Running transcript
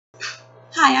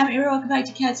Hi, I'm Ariel, welcome back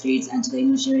to Cat Reads, and today I'm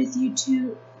going to share with you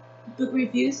two book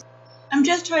reviews. I'm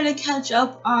just trying to catch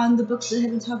up on the books that I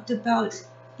haven't talked about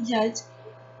yet,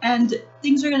 and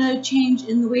things are going to change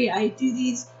in the way I do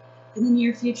these in the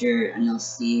near future, and you'll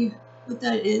see what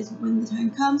that is when the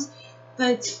time comes.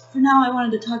 But for now, I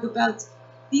wanted to talk about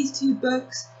these two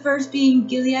books. The first being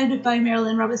Gilead by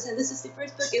Marilynne Robinson. This is the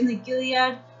first book in the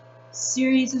Gilead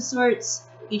series of sorts,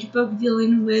 each book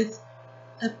dealing with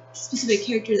a specific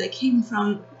character that came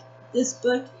from this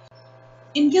book.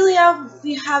 In Gilead,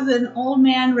 we have an old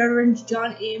man, Reverend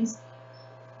John Ames,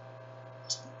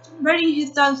 writing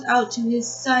his thoughts out to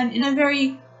his son in a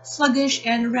very sluggish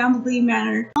and rambly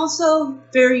manner. Also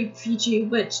very preachy,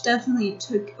 which definitely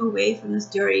took away from the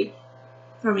story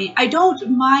for me. I don't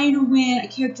mind when a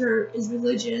character is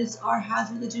religious or has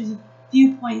religious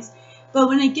viewpoints, but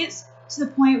when it gets to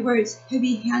the point where it's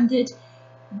heavy-handed,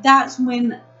 that's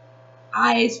when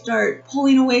I start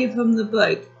pulling away from the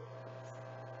book.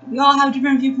 We all have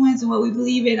different viewpoints and what we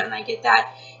believe in, and I get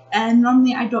that, and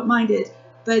normally I don't mind it.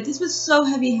 But this was so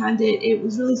heavy-handed, it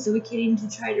was really suffocating to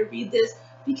try to read this,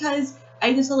 because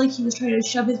I just felt like he was trying to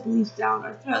shove his beliefs down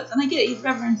our throats. And I get it, he's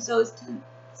reverend, so it's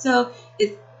going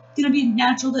to be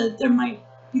natural that there might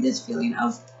be this feeling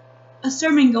of a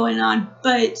sermon going on,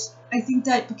 but I think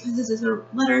that because this is a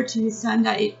letter to his son,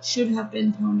 that it should have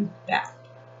been toned back.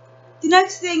 The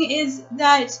next thing is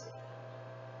that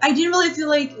I didn't really feel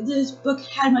like this book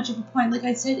had much of a point. Like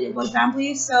I said, it was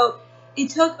rambly, so it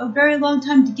took a very long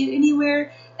time to get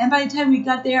anywhere, and by the time we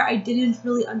got there, I didn't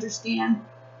really understand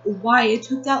why it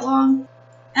took that long,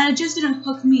 and it just didn't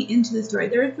hook me into the story.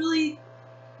 There was really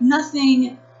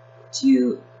nothing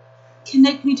to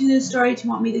connect me to this story to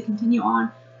want me to continue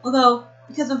on, although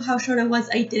because of how short it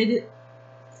was, I did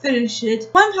finish it.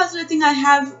 One positive thing I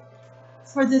have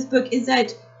for this book is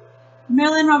that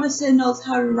Marilynne Robinson knows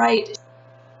how to write.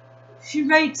 She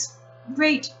writes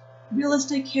great,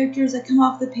 realistic characters that come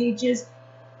off the pages,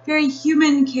 very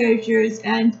human characters,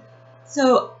 and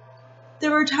so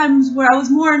there were times where I was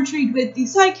more intrigued with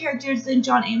these side characters than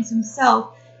John Ames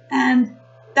himself, and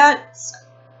that's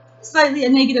slightly a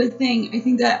negative thing. I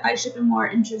think that I should have been more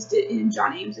interested in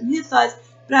John Ames and his thoughts,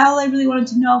 but all I really wanted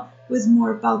to know was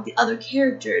more about the other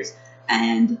characters,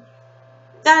 and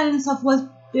that in itself was a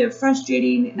bit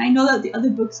frustrating. And I know that the other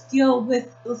books deal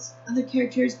with those other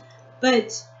characters,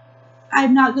 but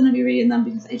I'm not going to be reading them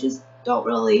because I just don't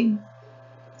really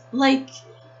like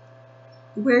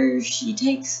where she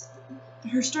takes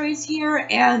her stories here.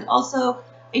 And also,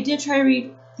 I did try to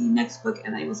read the next book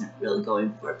and I wasn't really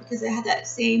going for it because it had that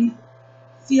same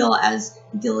feel as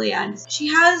Gilead. She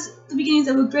has the beginnings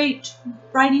of a great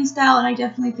writing style, and I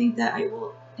definitely think that I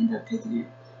will end up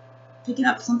picking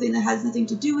up something that has nothing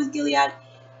to do with Gilead,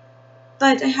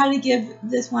 but I had to give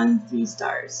this one 3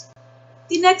 stars.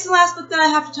 The next and last book that I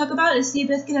have to talk about is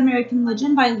Seabiscuit, American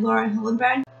Legend by Laura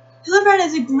Hillenbrand. Hillenbrand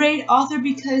is a great author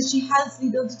because she has the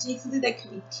ability to take something that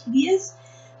could be tedious,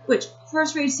 which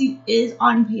horse racing is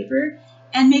on paper,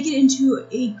 and make it into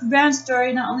a grand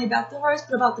story, not only about the horse,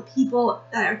 but about the people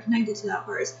that are connected to that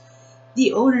horse.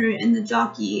 The owner and the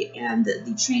jockey and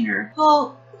the trainer, who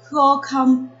all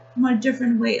come from a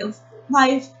different way of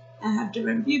life and have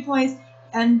different viewpoints,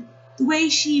 and the way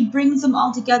she brings them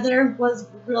all together was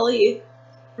really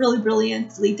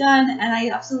brilliantly done, and I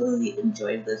absolutely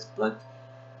enjoyed this book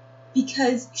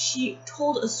because she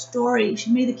told a story.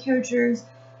 She made the characters,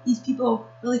 these people,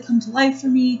 really come to life for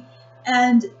me,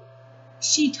 and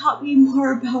she taught me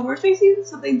more about horse racing,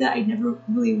 something that I never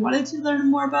really wanted to learn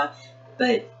more about,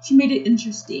 but she made it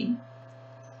interesting.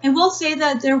 I will say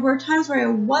that there were times where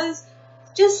it was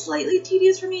just slightly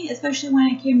tedious for me, especially when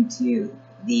it came to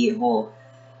the whole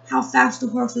how fast the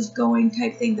horse was going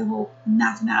type thing, the whole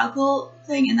mathematical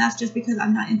thing, and that's just because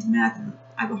I'm not into math and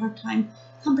I have a hard time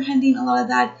comprehending a lot of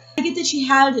that. I get that she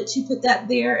had to put that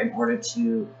there in order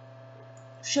to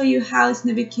show you how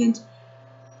significant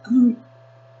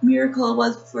miracle it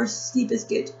was for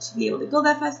Seabiscuit to be able to go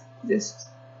that fast. This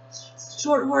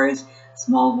short horse,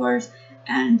 small horse,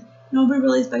 and nobody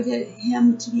really expected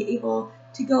him to be able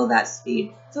to go that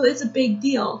speed, so it's a big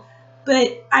deal.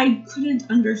 But I couldn't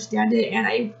understand it, and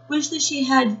I wish that she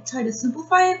had tried to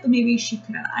simplify it, but maybe she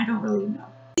couldn't. I don't really know.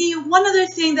 The one other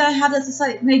thing that I have that's a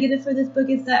slight negative for this book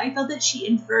is that I felt that she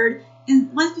inferred, in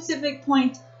one specific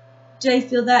point did I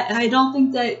feel that, and I don't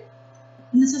think that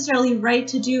necessarily right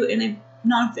to do in a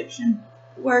nonfiction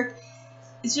work.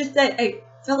 It's just that I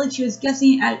felt like she was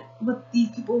guessing at what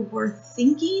these people were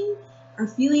thinking or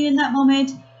feeling in that moment,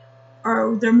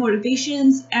 or their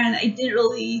motivations, and I didn't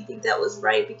really think that was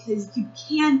right because you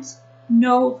can't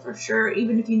know for sure,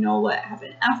 even if you know what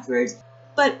happened afterwards.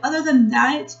 But other than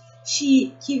that,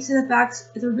 she keeps to the facts.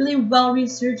 It's a really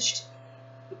well-researched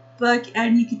book,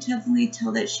 and you can definitely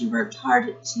tell that she worked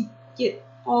hard to get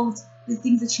all the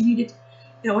things that she needed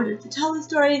in order to tell the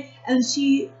story, and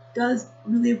she does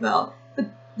really well. But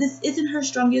this isn't her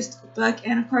strongest book,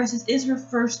 and of course this is her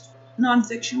first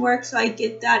nonfiction work, so I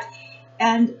get that.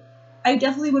 And I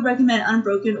definitely would recommend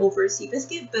Unbroken over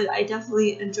Seabiscuit, but I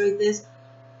definitely enjoyed this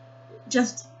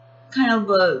just kind of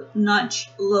a notch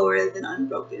lower than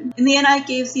Unbroken. In the end, I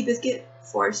gave Seabiscuit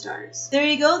 4 stars. There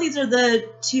you go. These are the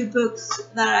 2 books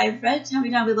that I've read. Tell me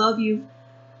down below if you've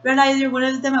read either one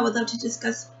of them. I would love to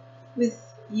discuss with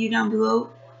you down below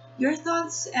your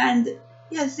thoughts. And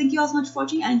yes, thank you all so much for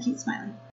watching, and keep smiling.